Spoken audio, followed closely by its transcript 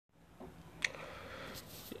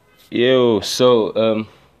I've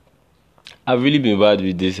really been bad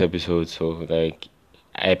with this episode, so like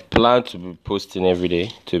I plan to be posting every day,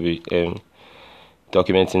 to be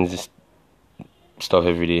documenting this stuff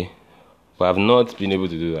every day, but I've not been able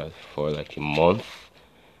to do that for like a month,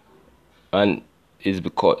 and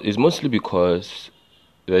it's mostly because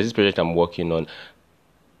there's this project I'm working on,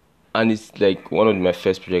 and it's like one of my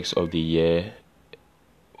first projects of the year,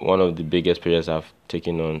 one of the biggest projects I've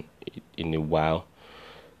taken on in a while.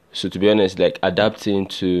 So to be honest, like adapting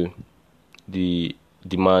to the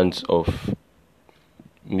demands of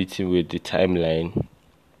meeting with the timeline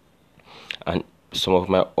and some of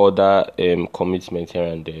my other commitments here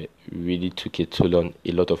and there really took a toll on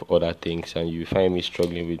a lot of other things, and you find me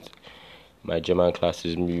struggling with my German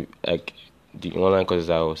classes. Like the online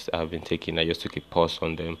courses I've been taking, I just took a pause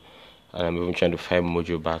on them, and I'm even trying to find my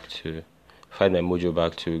mojo back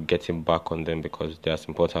to getting back on them because that's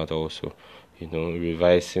important also.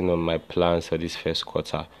 Revising on my plans for this first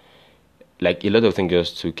quarter. Like a lot of things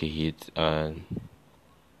just took a hit, and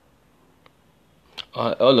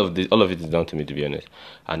all of it is down to me, to be honest.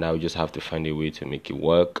 And I will just have to find a way to make it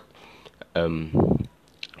work.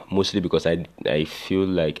 Mostly because I feel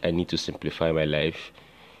like I need to simplify my life,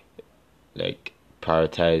 like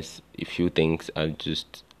prioritize a few things and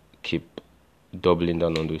just keep doubling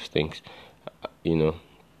down on those things, you know,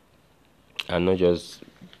 and not just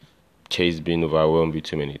chase being overwhelmed with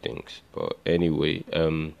too many things. But anyway,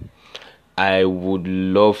 I would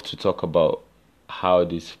love to talk about how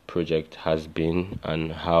this project has been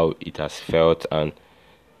and how it has felt, and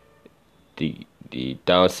the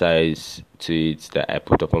downsides to it that I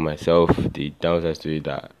put upon myself, the downsides to it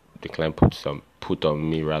that the client put on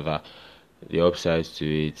me rather, the upsides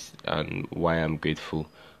to it, and why I'm grateful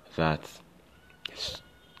that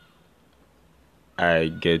I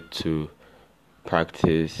get to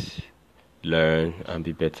practice, learn, and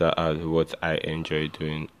be better at what I enjoy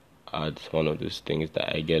doing. At one of those things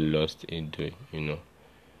that I get lost in doing.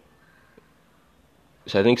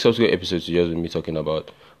 So I think subsequent episodes will just be me talking about,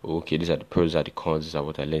 okay, these are the pros, these are the cons, these are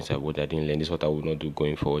what I learned, these are what I didn't learn, this is what I would not do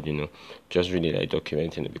going forward. Just really like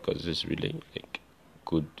documenting it because this is really like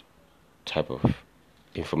good type of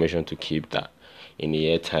information to keep, that in a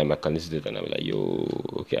year time I can listen to it and I'm like,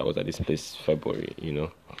 okay, I was at this place February.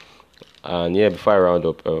 And yeah, before I round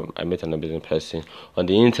up, I met an amazing person on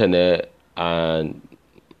the internet, and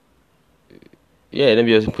yeah, let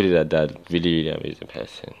me just put it at that. Really, really amazing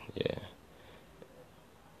person. Yeah.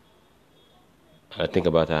 I think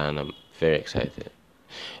about that and I'm very excited.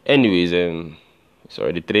 Anyways, it's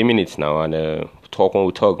already 3 minutes now, and talk when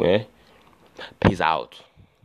we talk, man. Peace out.